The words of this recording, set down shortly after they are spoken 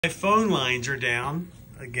My phone lines are down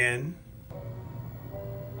again.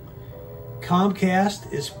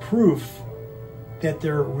 Comcast is proof that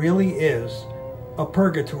there really is a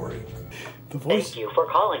purgatory. The voice. Thank you for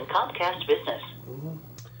calling Comcast Business.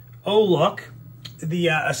 Oh, look, the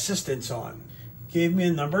assistant's on. Gave me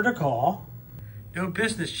a number to call. No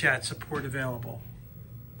business chat support available.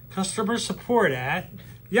 Customer support at.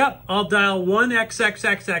 Yep, I'll dial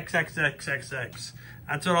 1XXXXXXXX.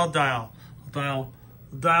 That's what I'll dial. I'll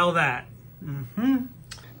dial that.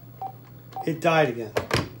 It died again.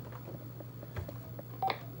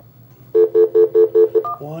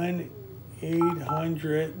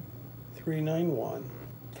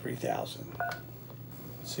 1-800-391-3000.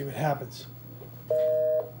 Let's see what happens.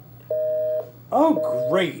 Oh,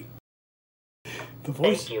 great. The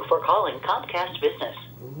voice. Thank you for calling Comcast Business.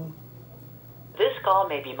 This call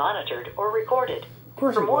may be monitored or recorded.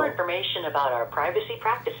 For more information about our privacy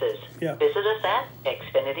practices, visit us at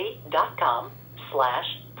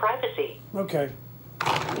xfinity.com/privacy. Okay,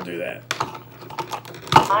 we'll do that.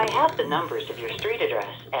 I have the numbers of your street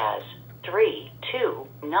address as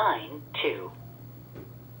 3292.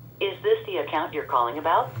 Is this the account you're calling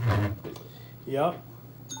about? Yep.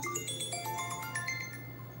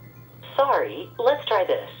 Sorry, let's try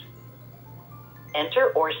this.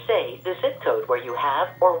 Enter or say the zip code where you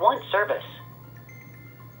have or want service.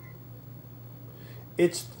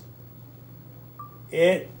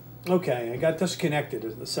 Okay, I got disconnected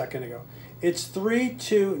a second ago. It's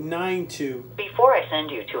 3292. Before I send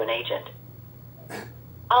you to an agent,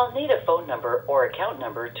 I'll need a phone number or account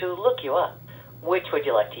number to look you up. Which would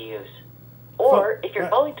you like to use? Or if you're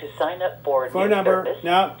calling to sign up for a phone new number. service,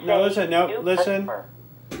 Listen.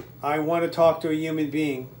 I want to talk to a human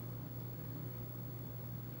being.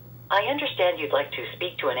 I understand you'd like to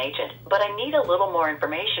speak to an agent, but I need a little more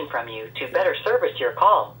information from you to better service your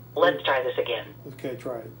call. Let's try this again. Okay,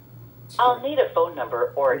 try it. I'll need a phone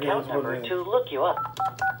number or account number to look you up.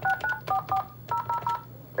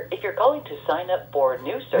 If you're calling to sign up for a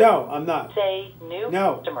new service, no, I'm not. Say new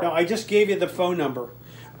customer. No, I just gave you the phone number.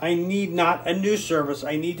 I need not a new service.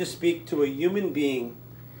 I need to speak to a human being,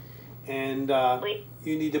 and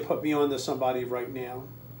you need to put me on to somebody right now.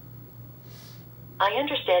 I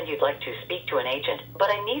understand you'd like to speak to an agent,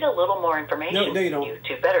 but I need a little more information you don't. from you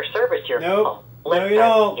to better service your call. Let's you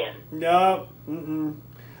don't. Again. No.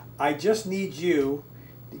 I just need you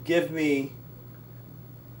to give me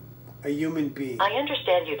a human being. I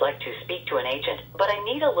understand you'd like to speak to an agent, but I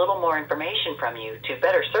need a little more information from you to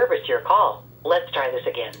better service your call. Let's try this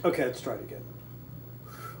again. Okay, let's try it again.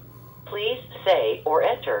 Please say or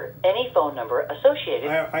enter any phone number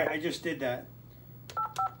associated. I just did that.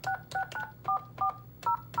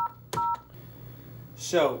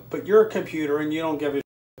 So, but you're a computer and you don't give a shit.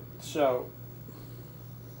 So.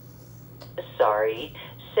 Sorry.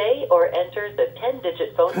 Say or enter the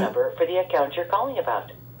 10-digit phone number for the account you're calling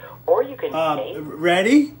about. Or you can say...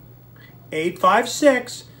 Ready?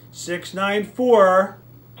 856-694.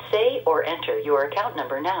 Say or enter your account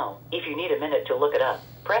number now. If you need a minute to look it up,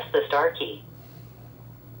 press the star key.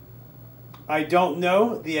 I don't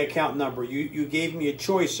know the account number. You gave me a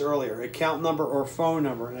choice earlier, account number or phone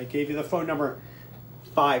number, and I gave you the phone number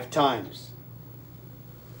 5 times.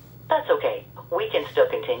 That's okay. We can still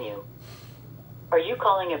continue. Are you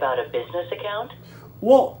calling about a business account?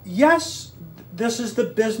 Well, yes. This is the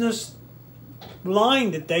business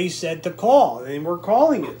line that they said to call, and we're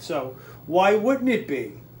calling it. So why wouldn't it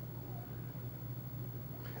be?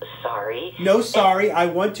 Sorry. No, sorry. I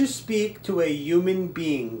want to speak to a human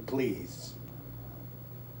being, please.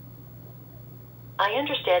 I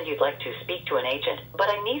understand you'd like to speak to an agent, but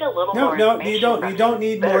I need a little more information. No, you don't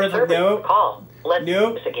need more of it. No. Call. Let's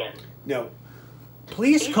do this again. No.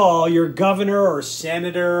 Please call your governor or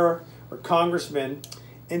senator or congressman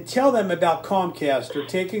and tell them about Comcast. They're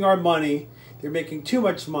taking our money. They're making too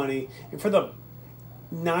much money. And for the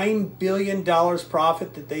 $9 billion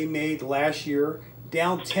profit that they made last year,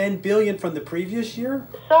 down $10 billion from the previous year?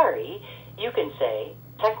 Sorry, you can say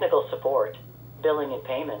technical support, billing and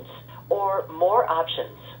payments, or more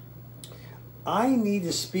options. I need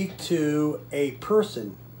to speak to a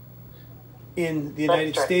person in the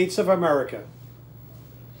United States of America.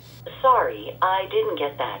 Sorry, I didn't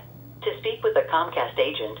get that. To speak with a Comcast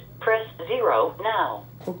agent, press 0 now.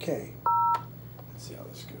 Okay. Let's see how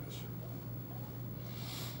this goes.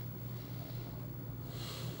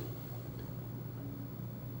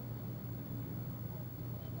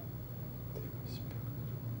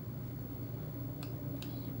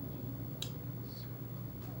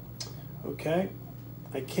 Okay.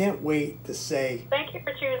 I can't wait to say... Thank you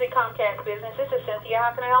for choosing Comcast Business. This is Cynthia.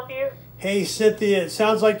 How can I help you? Hey, Cynthia, it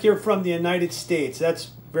sounds like you're from the United States.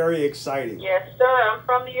 That's Very exciting. Yes, sir. I'm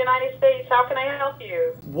from the United States. How can I help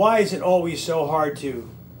you? Why is it always so hard to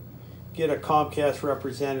get a Comcast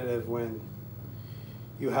representative when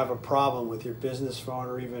you have a problem with your business phone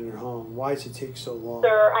or even your home? Why does it take so long?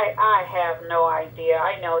 Sir, I have no idea.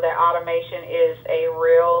 I know that automation is a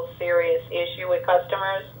real serious issue with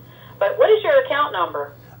customers. But what is your account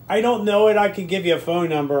number? I don't know it. I can give you a phone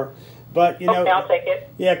number. But, you know, okay, I'll take it.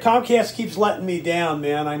 Yeah, Comcast keeps letting me down,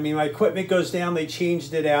 man. I mean, my equipment goes down. They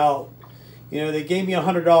changed it out. You know, they gave me a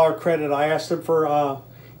 $100 credit. I asked them for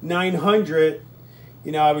 $900.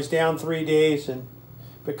 You know, I was down 3 days,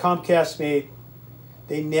 but Comcast they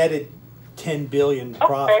netted $10 billion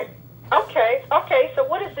profit. Okay. So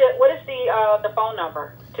what is it? What is the phone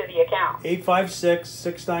number to the account?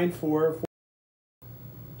 856-694.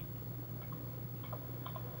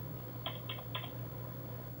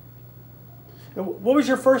 What was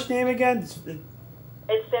your first name again? It's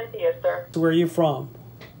Cynthia, sir. Where are you from?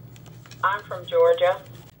 I'm from Georgia.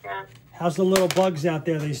 Yeah. How's the little bugs out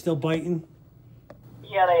there? They still biting?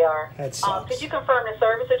 Yeah, they are. That sucks. Could you confirm the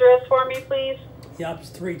service address for me, please? Yep, it's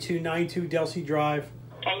 3292 Delsey Drive.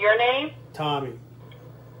 And your name? Tommy.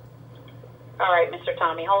 All right, Mr.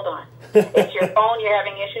 Tommy, hold on. It's your phone. You're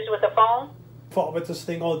having issues with the phone? Fought with this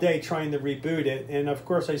thing all day trying to reboot it, and of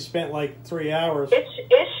course I spent like 3 hours. It's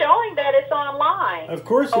showing that it's online. Of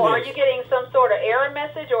course it is. Are you getting some sort of error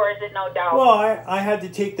message, or is it no doubt? Well, I had to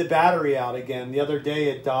take the battery out again. The other day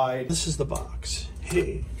it died. This is the box.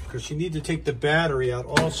 Hey, because you need to take the battery out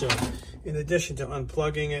also. In addition to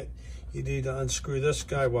unplugging it, you need to unscrew this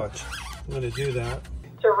guy. Watch. I'm going to do that.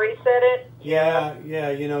 To reset it? Yeah,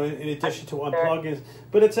 you know, in addition to unplugging it.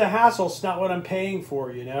 But it's a hassle. It's not what I'm paying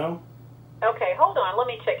for, you know? Okay, hold on. Let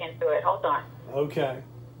me check into it. Hold on. Okay.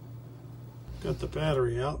 Got the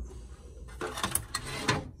battery out.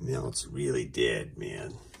 Now it's really dead,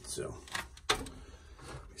 man. So,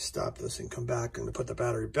 stop this and come back. I'm going to put the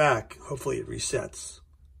battery back. Hopefully it resets.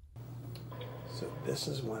 So this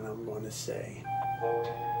is when I'm going to say.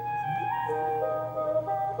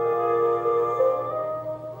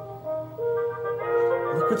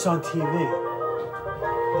 Look what's on TV.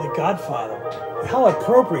 The Godfather. How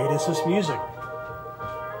appropriate is this music?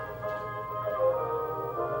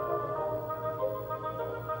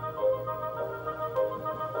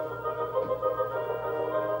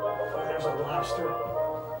 There's a lobster,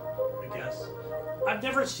 I guess. I've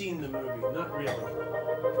never seen the movie, not really.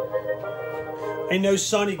 I know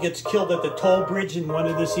Sonny gets killed at the toll bridge in one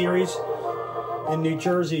of the series in New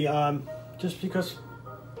Jersey, just because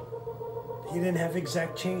he didn't have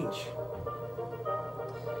exact change.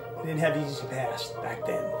 He didn't have Easy Pass back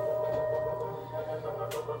then.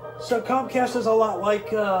 So Comcast is a lot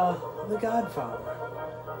like The Godfather.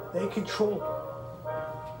 They control.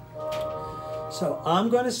 So I'm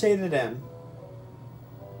going to say to them,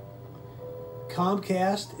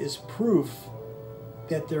 Comcast is proof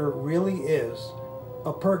that there really is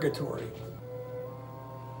a purgatory.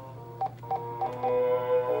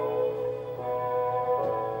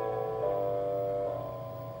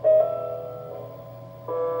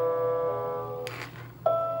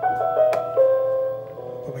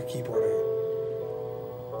 Put my keyboard in.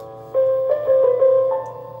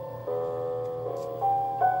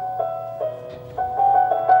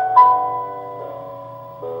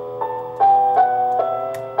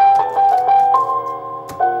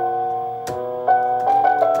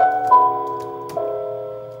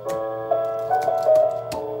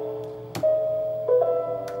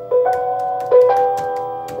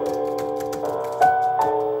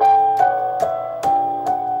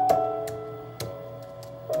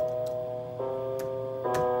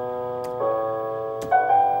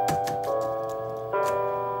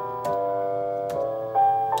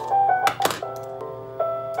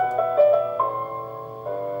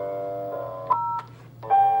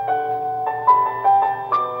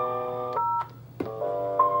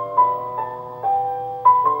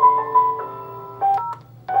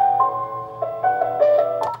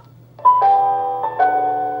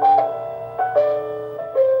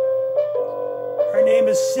 Her name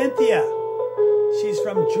is Cynthia. She's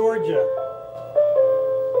from Georgia.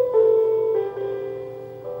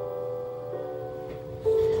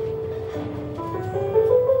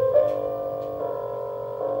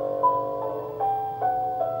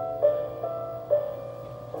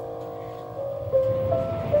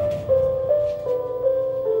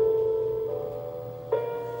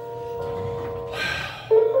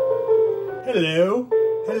 Hello,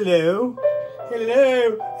 hello,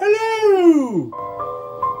 hello, hello.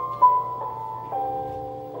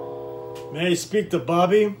 May I speak to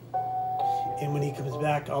Bobby? And when he comes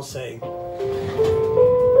back, I'll say,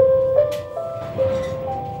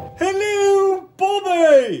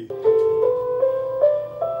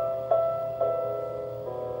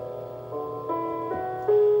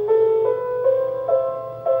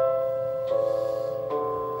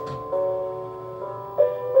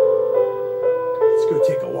 go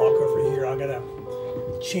take a walk over here. I gotta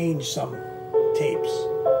change some tapes.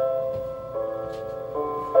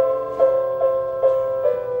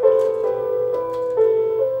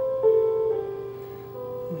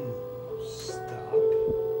 Stop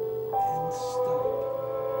and stop.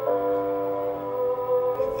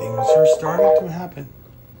 Things are starting to happen.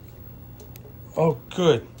 Oh,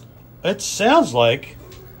 good. It sounds like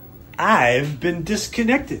I've been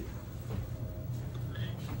disconnected.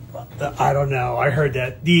 I don't know. I heard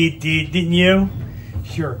that. Didn't you?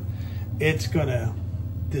 Sure. It's gonna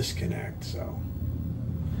disconnect, so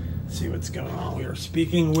let's see what's going on. We are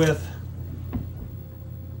speaking with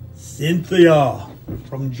Cynthia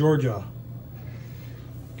from Georgia.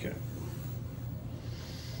 Okay.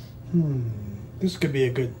 This could be a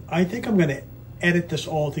good... I think I'm gonna edit this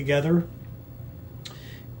all together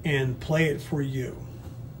and play it for you.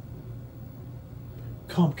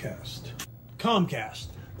 Comcast. Comcast,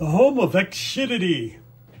 the home of Xfinity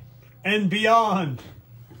and beyond.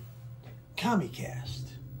 Comcast.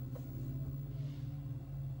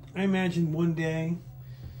 I imagine one day,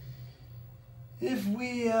 if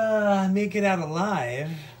we make it out alive,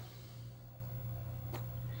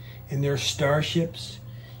 and there's starships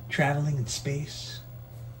traveling in space,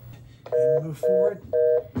 and move forward,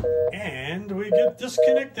 and we get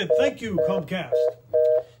disconnected. Thank you, Comcast.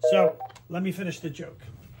 So, let me finish the joke.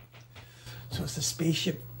 So as the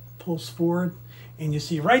spaceship pulls forward, and you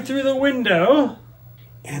see right through the window,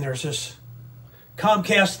 and there's this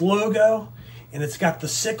Comcast logo, and it's got the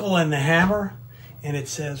sickle and the hammer, and it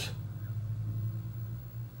says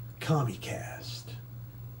Comcast.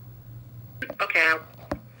 Okay.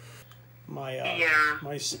 My Yeah.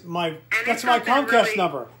 my And that's it's my something Comcast really-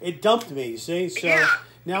 number. It dumped me, see? So Yeah.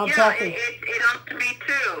 now I'm Yeah, talking. It dumped me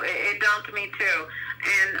too. It dumped me too.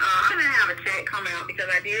 And I'm going to have a check come out because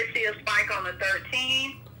I did see a spike on the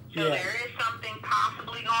 13th. So Yeah. there is something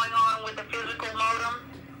possibly going on with the physical modem.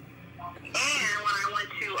 And when I went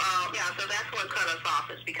to, so that's what cut us off.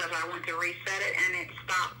 Is because I went to reset it and it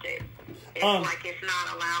stopped it. It's like it's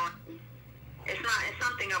not allowing, it's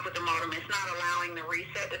something up with the modem. It's not allowing the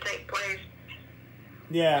reset to take place.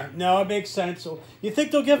 Yeah, no, it makes sense. So you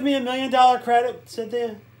think they'll give me $1 million credit,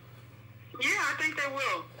 Cynthia? Yeah, I think they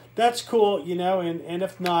will. That's cool, you know, and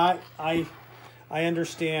if not, I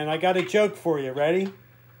understand. I got a joke for you. Ready?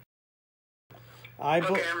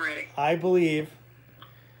 Okay, I'm ready. I believe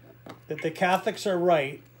that the Catholics are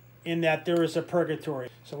right in that there is a purgatory.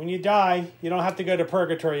 So when you die, you don't have to go to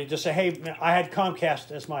purgatory. You just say, hey, I had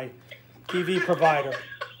Comcast as my TV provider.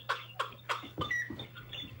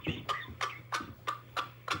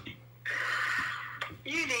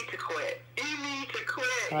 You need to quit. You need to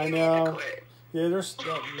quit. I You know. Need to quit. Yeah, there's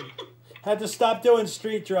had to stop doing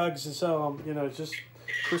street drugs, and so just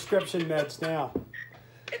prescription meds now.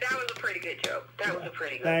 That was a pretty good joke. That was a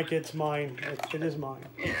pretty good Thank you. It's mine. It is mine.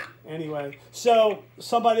 Yeah. Anyway, so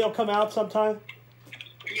somebody will come out sometime?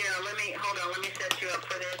 Yeah, hold on, let me set you up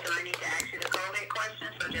for this, and I need to ask you the COVID question,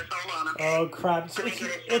 so just hold on, okay? Oh, crap.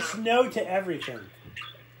 It's no to everything.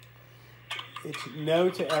 It's no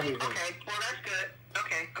to everything. Okay, well, that's good.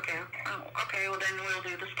 Okay. Oh, okay, well, then we'll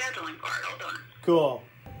do the scheduling part. Hold on. Cool.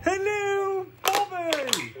 Hello,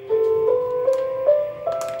 Bobby!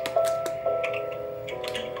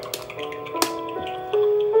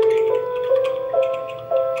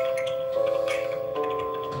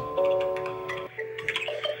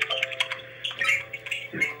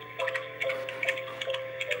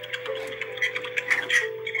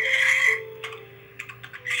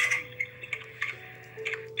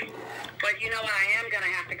 But you know what? I am going to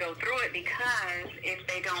have to go through it because if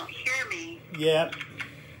they don't hear me, Yep.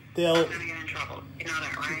 I'm going to get in trouble. You know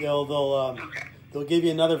that, right? Okay. They'll give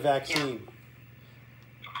you another vaccine.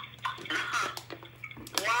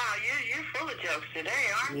 Wow, you're full of jokes today,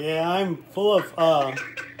 aren't you? Yeah, I'm full of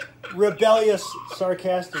rebellious,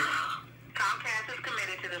 sarcastic. Comcast is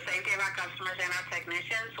committed to the safety of our customers and our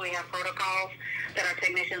technicians. We have protocols that our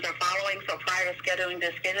technicians are following. So prior to scheduling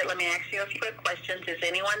this visit, let me ask you a few quick questions. Is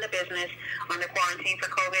anyone in the business under quarantine for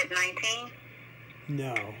COVID-19?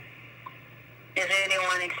 No. Is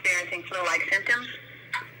anyone experiencing flu-like symptoms?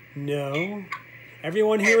 No.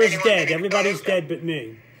 Everyone here is dead. Everybody's dead but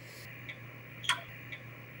me.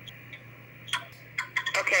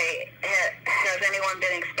 Okay. Has anyone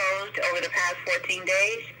been exposed over the past 14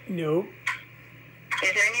 days? No.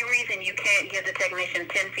 Is there any reason you can't give the technician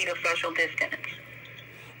 10 feet of social distance?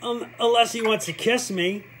 Unless he wants to kiss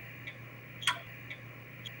me.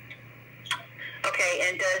 Okay,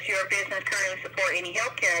 and does your business currently support any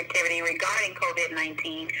healthcare activity regarding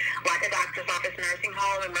COVID-19, like a doctor's office, nursing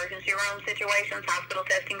home, emergency room situations, hospital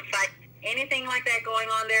testing sites, anything like that going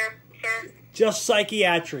on there sir? Just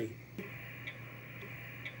psychiatry.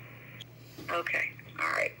 Okay. All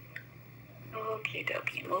right. Okie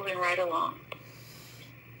dokie. Moving right along.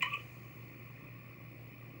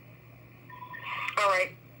 All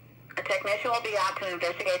right. A technician will be out to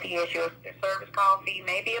investigate the issue. A service call fee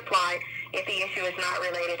may be applied if the issue is not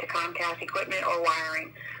related to Comcast equipment or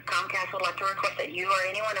wiring. Comcast would like to request that you or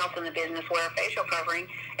anyone else in the business wear a facial covering,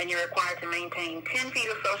 and you're required to maintain 10 feet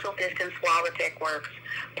of social distance while the tech works.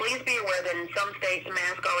 Please be aware that in some states,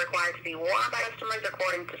 masks are required to be worn by customers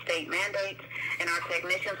according to state mandates, and our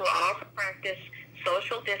technicians will also practice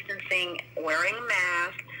social distancing wearing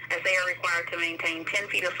masks, as they are required to maintain 10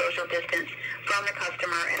 feet of social distance from the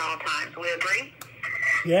customer at all times. We agree?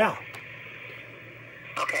 Yeah.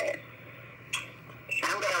 Okay.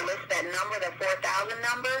 I'm going to list that number, the 4,000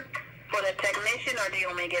 number, for the technician, or do you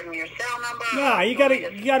want me to give him your cell number? No, you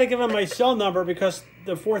gotta give him my cell number because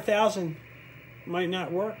the 4,000 might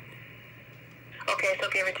not work. Okay, so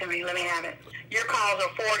give it to me. Let me have it. Your calls are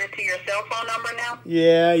forwarded to your cell phone number now?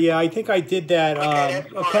 Yeah. I think I did that Okay,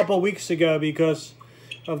 a couple weeks ago because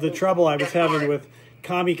of the trouble I was having with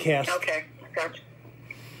Comcast. Okay, gotcha.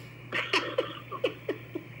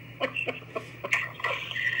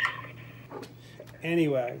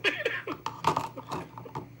 Anyway.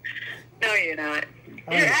 No, you're not.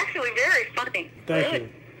 You're actually very funny.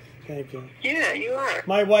 Thank you. Yeah, you are.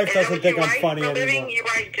 My wife doesn't think I'm funny for a living? anymore. You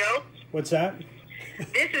write jokes? What's that?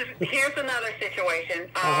 Here's another situation.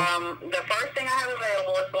 The first thing I have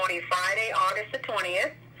available is going to be Friday, August the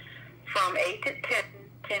 20th, from 8 to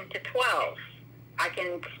 10 to 12. I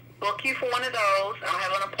can book you for one of those. I'll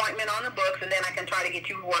have an appointment on the books, and then I can try to get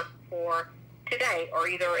you work for today or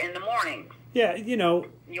either in the morning. Yeah, You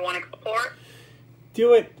want to go for it?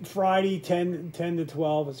 do it Friday 10 to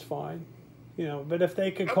 12 is fine. But if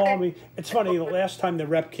they could call me, it's funny. The last time the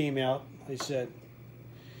rep came out, I said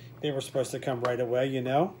they were supposed to come right away.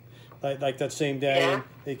 Like that same day. Yeah. And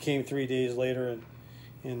they came 3 days later,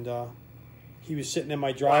 and he was sitting in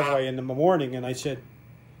my driveway in the morning, and I said,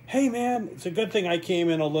 "Hey man, it's a good thing I came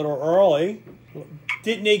in a little early.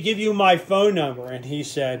 Didn't they give you my phone number?" And he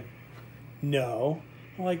said, "No."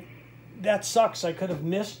 I'm like, that sucks. I could have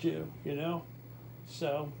missed you.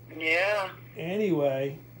 So Yeah.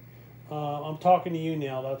 anyway, I'm talking to you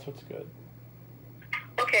now. That's what's good.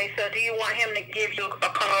 Okay, so do you want him to give you a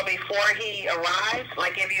call before he arrives?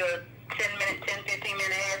 Like give you a 15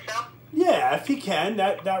 minute heads up? Yeah, if he can,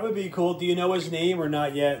 that would be cool. Do you know his name or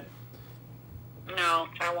not yet? No,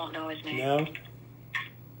 I won't know his name. No?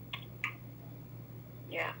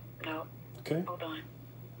 Yeah, no. Okay. Hold on.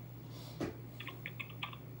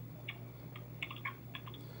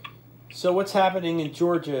 So what's happening in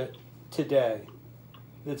Georgia today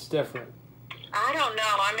that's different? I don't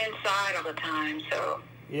know. I'm inside all the time, so.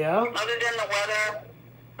 Yeah? Other than the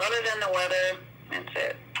weather, that's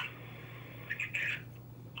it.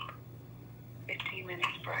 15 minutes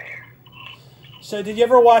prior. So did you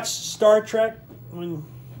ever watch Star Trek when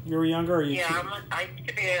you were younger? Or I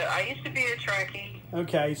used to be a Trekkie.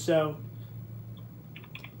 Okay, so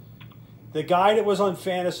the guy that was on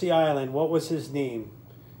Fantasy Island, what was his name?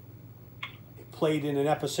 He played in an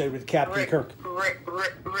episode with Captain Kirk.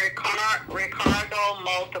 Ricardo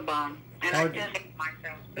Montalban. And I just hate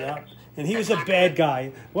myself. Yeah, and he was a bad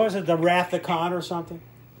guy. What was it, the Wrath of Khan or something?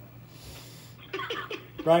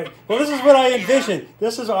 Right? Well, this is what I envision.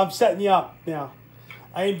 This is what I'm setting you up now.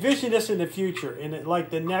 I envision this in the future, in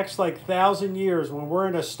the next 1,000 years, when we're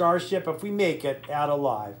in a starship, if we make it out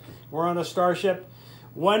alive, we're on a starship.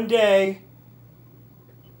 One day,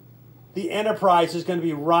 the Enterprise is going to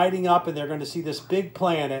be riding up, and they're going to see this big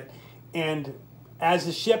planet. And as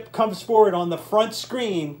the ship comes forward on the front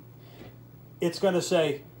screen, it's going to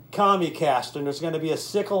say Comcast, and there's going to be a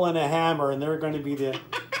sickle and a hammer, and they're going to be the.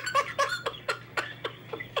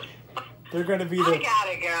 They're going to be the. I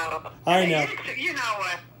gotta go. I know. You know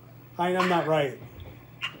what? I'm not right.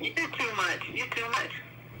 You do too much. You too much.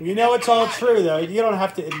 You know it's all true, though. You don't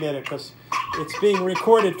have to admit it because it's being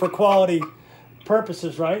recorded for quality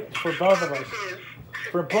purposes, right? For both of us.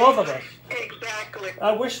 For both of us. Exactly.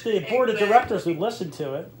 I wish the board of directors would listen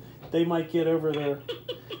to it. They might get over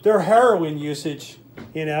their heroin usage,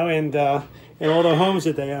 and all the homes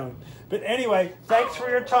that they own. But anyway, thanks for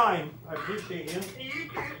your time. I appreciate you. You too,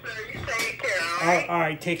 sir. You take care, all right? All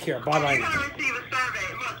right, take care. Bye-bye. You're going to receive a survey.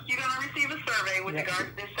 Look, you're going to receive a survey with regards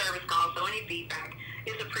to this service call, so any feedback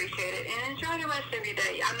is appreciated. And enjoy the rest of your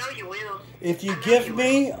day. I know you will. If you give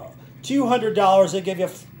me $200, they give you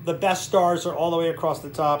the best stars are all the way across the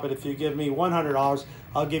top. And if you give me $100,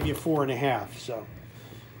 I'll give you 4.5. So.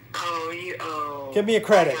 Oh. Give me a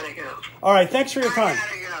credit. I gotta go. All right, thanks for your time.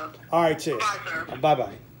 I gotta go. All right, see you. Bye, sir.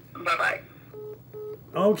 Bye-bye. Bye-bye.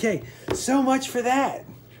 Okay, so much for that,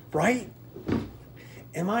 right?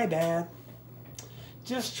 Am I bad?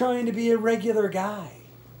 Just trying to be a regular guy.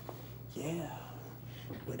 Yeah,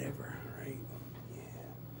 whatever, right? Yeah.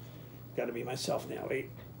 Gotta be myself now, wait.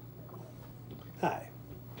 Hi.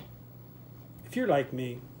 If you're like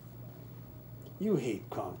me, you hate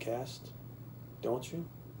Comcast, don't you?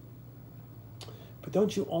 But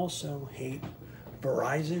don't you also hate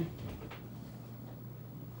Verizon,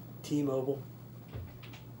 T-Mobile,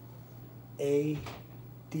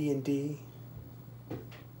 AT&T,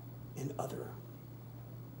 and other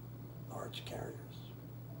large carriers?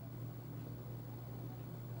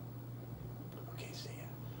 Okay, see ya.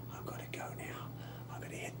 I'm gonna go now. I'm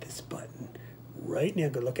gonna hit this button right now.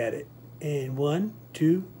 Go look at it. And 1,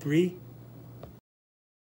 2, 3.